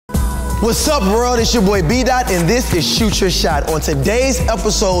What's up, world? It's your boy B-Dot, and this is Shoot Your Shot. On today's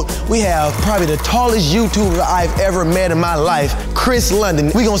episode, we have probably the tallest YouTuber I've ever met in my life, Kris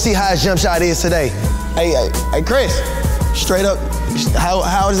London. We gonna see how his jump shot is today. Hey, Kris, straight up,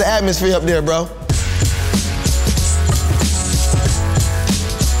 how is the atmosphere up there, bro?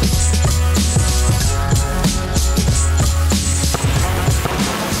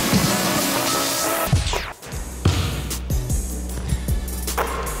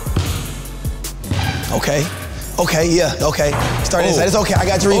 Okay, Start inside. It's okay. I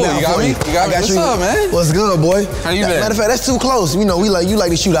got your rebound for you. You got me. What's up, man? What's good, boy? How you been? Matter of fact, that's too close. You know, you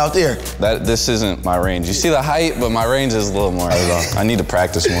like to shoot out there. This isn't my range. You see the height, but my range is a little more. I need to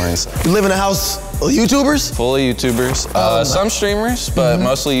practice more inside. You live in a house of YouTubers? Full of YouTubers. Some streamers, but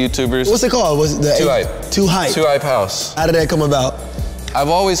mostly YouTubers. What's it called? Was it 2 Hype. 2 Hype. 2 Hype house. How did that come about? I've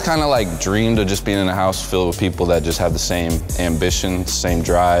always kind of like dreamed of just being in a house filled with people that just have the same ambition, same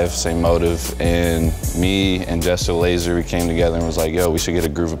drive, same motive. And me and Jester Laser, we came together and was like, yo, we should get a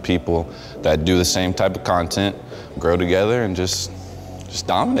group of people that do the same type of content, grow together and just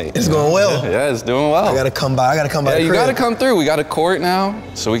dominate. It's going well. Yeah, it's doing well. I gotta come by. Yeah, you gotta come through. We got a court now,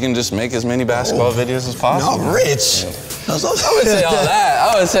 so we can just make as many basketball videos as possible. Y'all rich. Yeah. I would say all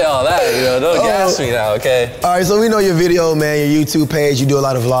that. I would say all that. You know, don't gas me now, okay? All right, so we know your video, man, your YouTube page. You do a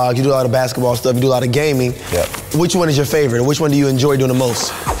lot of vlogs. You do a lot of basketball stuff. You do a lot of gaming. Yep. Which one is your favorite? Which one do you enjoy doing the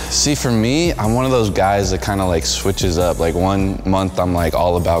most? See, for me, I'm one of those guys that kind of like switches up. Like 1 month, I'm like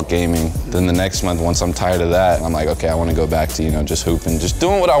all about gaming. Then the next month, once I'm tired of that, I'm like, okay, I want to go back to, you know, just hooping, just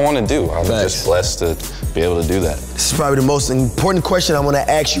doing what I want to do. I'm just blessed to be able to do that. This is probably the most important question I'm going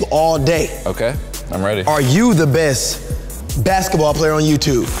to ask you all day. Okay, I'm ready. Are you the best basketball player on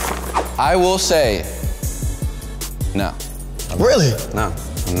YouTube? I will say, no. Really? No,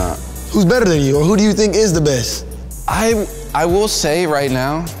 I'm not. Who's better than you, or who do you think is the best? I will say right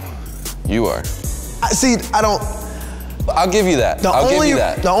now, you are. I'll give you that. I'll give you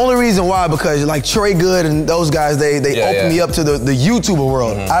that. The only reason why, because like Trey Good and those guys, they open me up to the YouTuber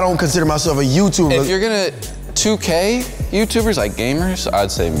world. I don't consider myself a YouTuber. If you're gonna 2K YouTubers, like gamers,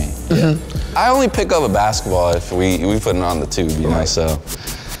 I'd say me. I only pick up a basketball if we put it on the tube, you know, so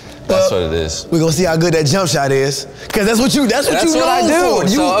that's what it is. We're gonna see how good that jump shot is. Cause that's what I do.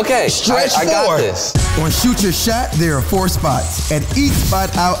 So okay, I got this. On Shoot Your Shot, there are 4 spots. At each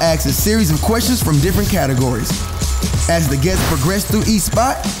spot, I'll ask a series of questions from different categories. As the guests progress through each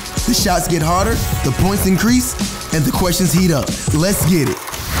spot, the shots get harder, the points increase, and the questions heat up. Let's get it.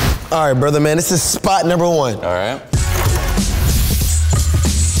 All right, brother, man, this is spot number 1. All right.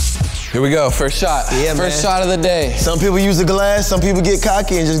 Here we go, first shot. Yeah, first shot of the day. Some people use the glass, some people get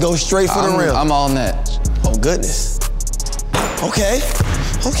cocky and just go straight for the rim. I'm all net. Oh, goodness. Okay.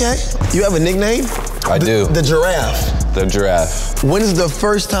 You have a nickname? I do. The Giraffe. The Giraffe. When is the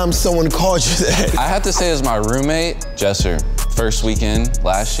first time someone called you that? I have to say, as my roommate, Jester, first weekend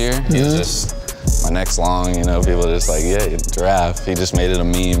last year, he was just my next long, you know, people are just like, yeah, Giraffe. He just made it a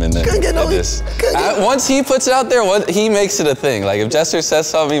meme, and then once he puts it out there, he makes it a thing. Like if Jester says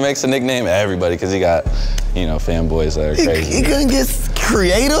something, he makes a nickname, everybody, because he got, you know, fanboys that are crazy. He couldn't get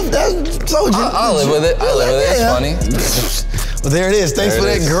creative? I'll live with it. It's funny. Well, there it is. Thanks for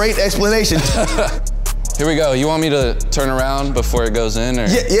that great explanation. Here we go. You want me to turn around before it goes in, or?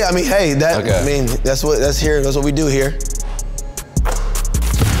 Yeah. I mean, hey, I mean, that's what we do here.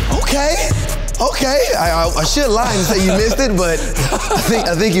 Okay. I should lie and say you missed it, but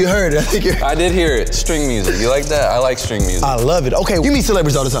I think you heard it. I did hear it. String music. You like that? I like string music. I love it. Okay, you meet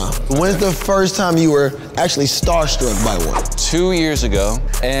celebrities all the time. When's the first time you were actually starstruck by one? 2 years ago,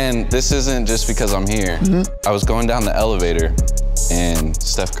 and this isn't just because I'm here. I was going down the elevator, and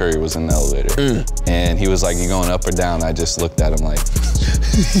Steph Curry was in the elevator. And he was like, you going up or down? I just looked at him like,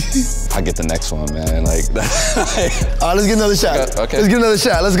 I get the next one, man. Like, all right, let's get another shot. Okay. Let's get another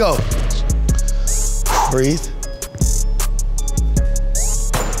shot. Let's go. Breathe.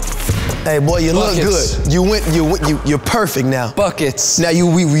 Hey, boy, you Buckets. look good. You're perfect now. Buckets. Now,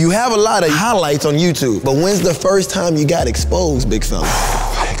 you have a lot of highlights on YouTube, but when's the first time you got exposed, big fella?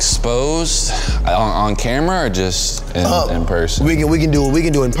 Exposed on camera or just in person? We can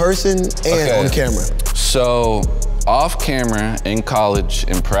do in person and on camera. So off camera in college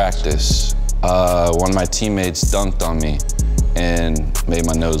in practice, one of my teammates dunked on me and made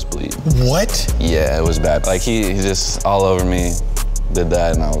my nose bleed. What? Yeah, it was bad. Like he just all over me, did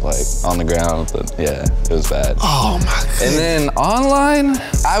that, and I was like on the ground, but yeah, it was bad. Oh my goodness. And then online,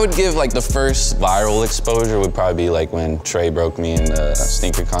 I would give like the first viral exposure would probably be like when Trey broke me in the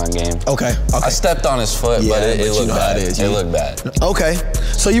SneakerCon game. Okay. I stepped on his foot, but it looked bad. It looked bad. Okay.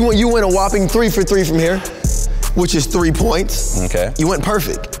 So you went a whopping 3 for 3 from here, which is 3 points. Okay. You went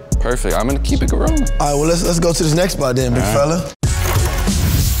perfect. Perfect. I'm gonna keep it rolling. All right, well, let's go to this next spot then, big fella.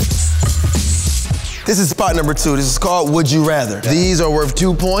 This is spot number 2. This is called Would You Rather. These are worth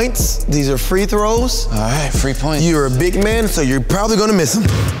 2 points. These are free throws. All right, free points. You're a big man, so you're probably gonna miss them.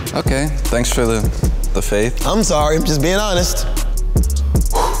 Okay, thanks for the faith. I'm sorry, I'm just being honest.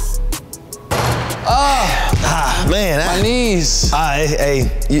 Man. My knees. Hey,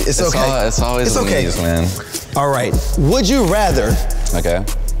 it's okay. It's always the knees, man. All right, would you rather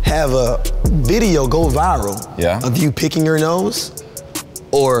have a video go viral of you picking your nose,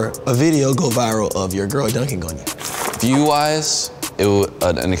 or a video go viral of your girl dunking on you? View-wise,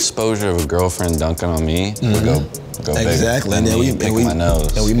 an exposure of a girlfriend dunking on me would go exactly. And then we picking my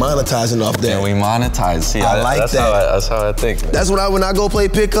nose. And we monetizing off that. And we monetize. See, I like that. That's how I think. Man. That's when I go play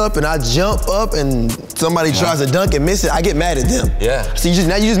pickup and I jump up and somebody tries to dunk and miss it, I get mad at them. Yeah. So you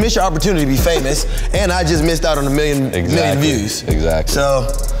just missed your opportunity to be famous, and I just missed out on a million views. Exactly. So.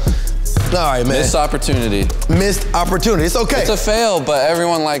 All right, man. Missed opportunity. Missed opportunity. It's okay. It's a fail, but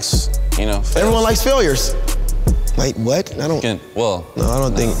everyone likes, fails. Everyone likes failures. Wait, what? I don't. No, I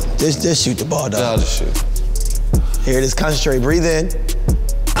don't think. Just shoot the ball, dog. I'll just shoot. Here it is. Concentrate. Breathe in.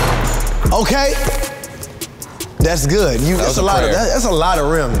 Okay. That's good. That's a lot of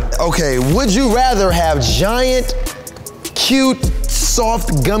rim. Okay. Would you rather have giant, cute,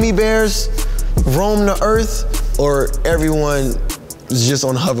 soft gummy bears roam the earth, or everyone is just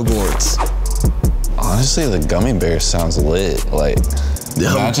on hoverboards? Honestly, the gummy bear sounds lit. Like,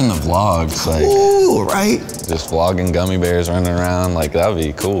 imagine the vlogs. Like, ooh, right? Just vlogging gummy bears running around. Like, that'd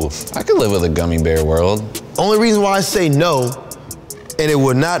be cool. I could live with a gummy bear world. Only reason why I say no, and it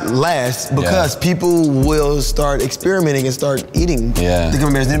would not last, because people will start experimenting and start eating the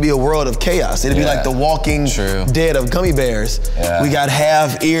gummy bears. It'd be a world of chaos. It'd be like the Walking Dead of gummy bears. We got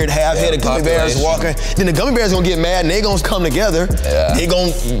half-eared, half-headed gummy bears walking. Then the gummy bears gonna get mad and they gonna come together. They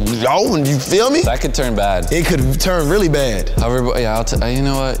gonna, you feel me? That could turn bad. It could turn really bad. Hoverboard, you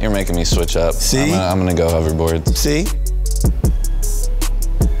know what? You're making me switch up. See? I'm gonna go hoverboard. See?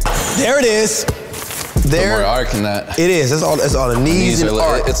 There it is. There, more arc in that. It is. That's all the knees and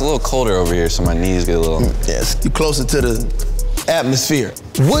arc. It's a little colder over here, so my knees get a little. Yes, you're closer to the atmosphere.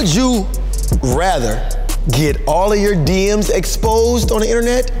 Would you rather get all of your DMs exposed on the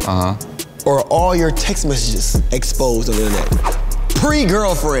internet, or all your text messages exposed on the internet?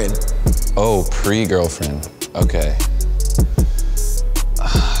 Pre-girlfriend. Oh, pre-girlfriend. Okay.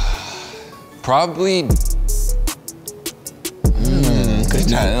 Probably.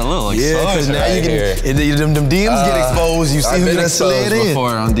 A little because now you can, them DMs get exposed. You see who that slid in.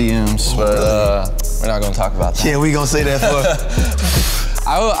 Before on DMs, but we're not gonna talk about that. Yeah, we gonna say that for.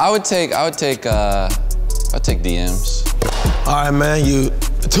 I would take DMs. All right, man. You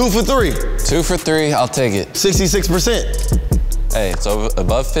 2 for 3. 2 for 3. I'll take it. 66%. Hey, it's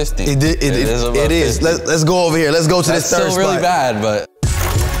above 50. It is above 50. Let's go over here. Let's go to this third spot. That's still really bad, but.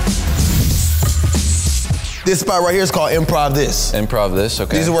 This spot right here is called Improv This. Improv This,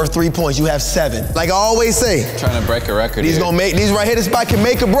 okay. These are worth 3 points. You have 7. Like I always say. Trying to break a record These right here, this spot can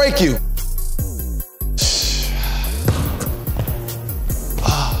make or break you.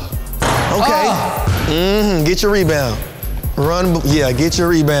 Okay. Get your rebound. Get your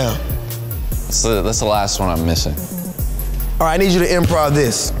rebound. That's the last one I'm missing. All right, I need you to improv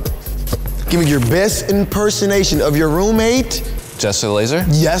this. Give me your best impersonation of your roommate. Jesse Laser?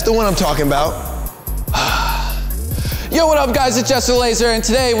 Yeah, that's the one I'm talking about. Yo, what up guys, it's Jesse Laser, and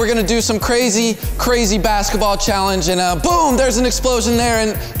today we're gonna do some crazy basketball challenge, and boom, there's an explosion there,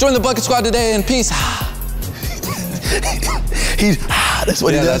 and join the Bucket Squad today, and peace. That's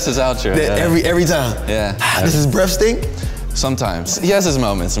what he does. That's his outro. Every time. Yeah. Does his breath stink? Sometimes. He has his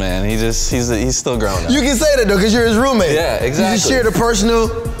moments, man. He's still growing up. You can say that though, because you're his roommate. Yeah, exactly. You just share the personal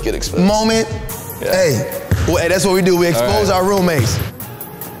moment. Yeah. Hey, that's what we do. We expose our roommates.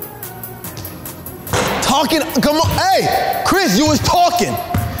 Talking, come on, hey, Kris, you was talking.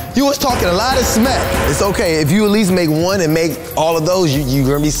 You was talking a lot of smack. It's okay, if you at least make one and make all of those, you're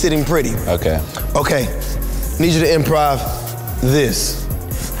gonna be sitting pretty. Okay. Okay, need you to improv this.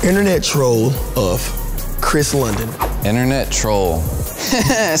 Internet troll of Kris London. Internet troll.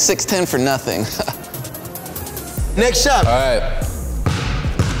 6'10" for nothing. Next shot. All right.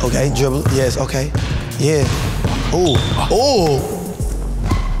 Okay, dribble, yes, okay. Yeah, ooh, ooh.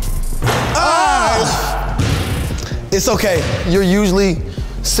 It's okay. You're usually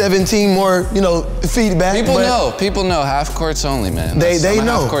 17 more, feet back. People know. Half courts only, man. They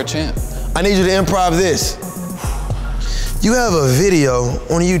know. Half court champ. I need you to improv this. You have a video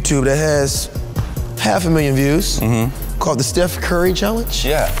on YouTube that has 500,000 views called the Steph Curry Challenge.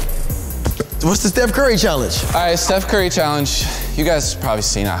 Yeah. What's the Steph Curry Challenge? All right, Steph Curry Challenge. you guys have probably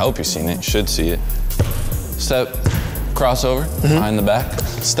seen it. I hope you've seen it. You should see it. Step, crossover, behind the back.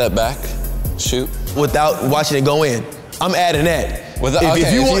 Step back, shoot. Without watching it go in. I'm adding that. Okay,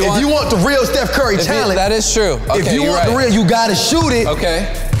 if you want the real Steph Curry talent. That is true. Okay, if you want the real, you gotta shoot it.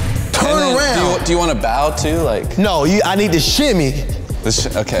 Okay. Turn around. Do you want to bow too? Like? No, I need to shimmy.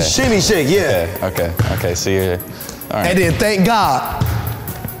 Okay. Shimmy shake, yeah. Okay, so you're, all right. And then thank God.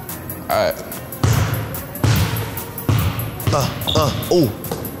 All right. Ooh.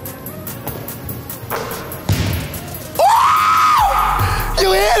 You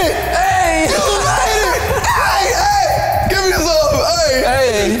hit it! Hey! You hit it! Hey! Give me some!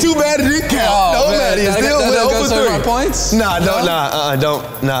 Hey! Too bad it didn't count. Oh, don't matter. You still went over 3. My points? Nah,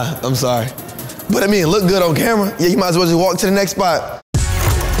 I'm sorry. But I mean, look good on camera. Yeah, you might as well just walk to the next spot.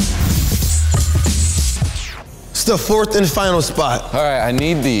 It's the 4th and final spot. All right, I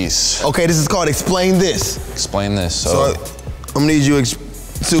need these. Okay, this is called Explain This. Explain this. So I'm gonna need you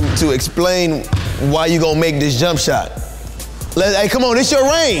to explain why you gonna make this jump shot. Hey, come on, this your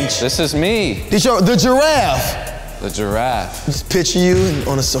range. This is me. The giraffe. The giraffe. Just picture you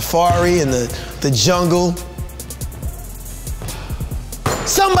on a safari in the jungle.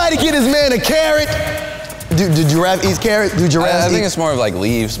 Somebody get this man a carrot. Do giraffe eat carrot? Do giraffes I think it's more of like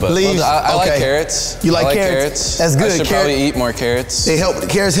leaves, but leaves? I like carrots. You like carrots? That's good. I should probably eat more carrots.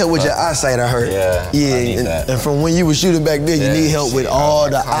 Carrots help with your eyesight, I heard. Yeah, I need that. And from when you were shooting back there, you need help with all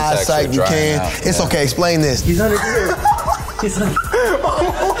the eyesight you can. It's okay, explain this. He's under here. He's under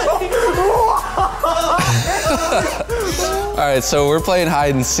All right, so we're playing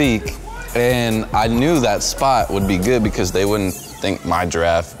hide and seek, and I knew that spot would be good because they wouldn't think my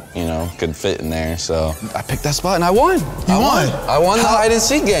giraffe, could fit in there. So I picked that spot and I won. You won? I won the hide and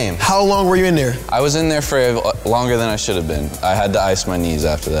seek game. How long were you in there? I was in there for longer than I should have been. I had to ice my knees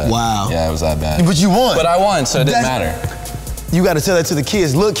after that. Wow. Yeah, it was that bad. But you won. But I won, so it didn't matter. You got to tell that to the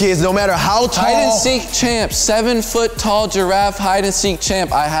kids. Look, kids, no matter how tall. Hide and seek champ, 7-foot tall giraffe hide and seek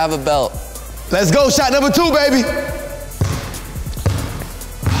champ. I have a belt. Let's go, shot number 2, baby.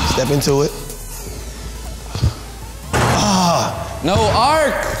 Step into it. No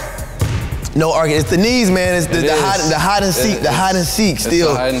arc. No arc. It's the knees, man. It's the hide and seek. The hide and seek still.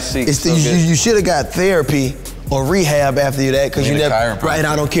 It's the hide and seek. You should have got therapy or rehab after that because you never. Right.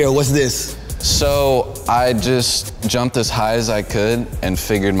 I don't care. What's this? So I just jumped as high as I could and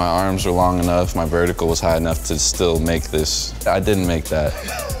figured my arms were long enough, my vertical was high enough to still make this. I didn't make that.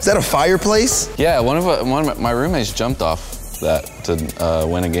 Is that a fireplace? Yeah, one of my roommates jumped off that to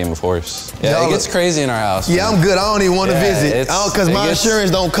win a game of horse. Yeah, it gets crazy in our house. Yeah, man. I'm good. I don't even want to visit. Because my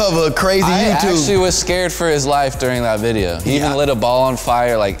insurance don't cover crazy YouTube. I actually was scared for his life during that video. He even lit a ball on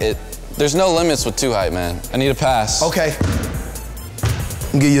fire. There's no limits with 2 height, man. I need a pass. Okay.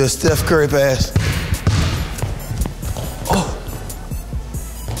 I'll give you a Steph Curry pass.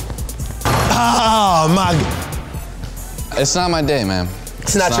 Oh my God. It's not my day, man.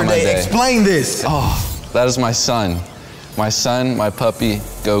 It's not your day. Explain this. Oh, that is my son. My son, my puppy,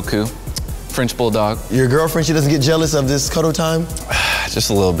 Goku, French Bulldog. Your girlfriend, she doesn't get jealous of this cuddle time? Just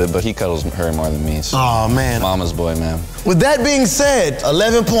a little bit, but he cuddles her more than me. So. Oh, man. Mama's boy, man. With that being said,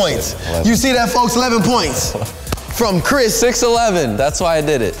 11 points. 11. You see that, folks? 11 points. From Kris. 6'11", that's why I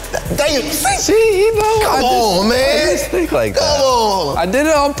did it. Damn, see, Come on, man. I just think like that. Come on. I did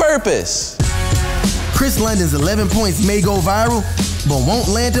it on purpose. Kris London's 11 points may go viral, but won't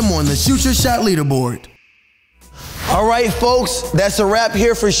land him on the Shoot Your Shot leaderboard. All right, folks, that's a wrap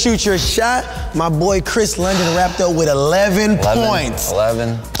here for Shoot Your Shot. My boy Kris London wrapped up with 11 points.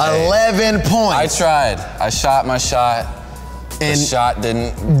 11. 11 points. I tried. I shot my shot. And the shot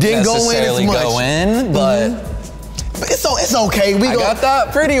didn't necessarily go in, but it's okay. I got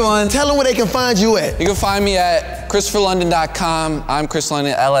that pretty one. Tell them where they can find you at. You can find me at ChristopherLondon.com. I'm Kris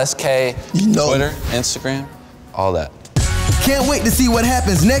London, LSK, Twitter, Instagram, all that. Can't wait to see what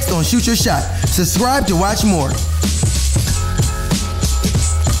happens next on Shoot Your Shot. Subscribe to watch more.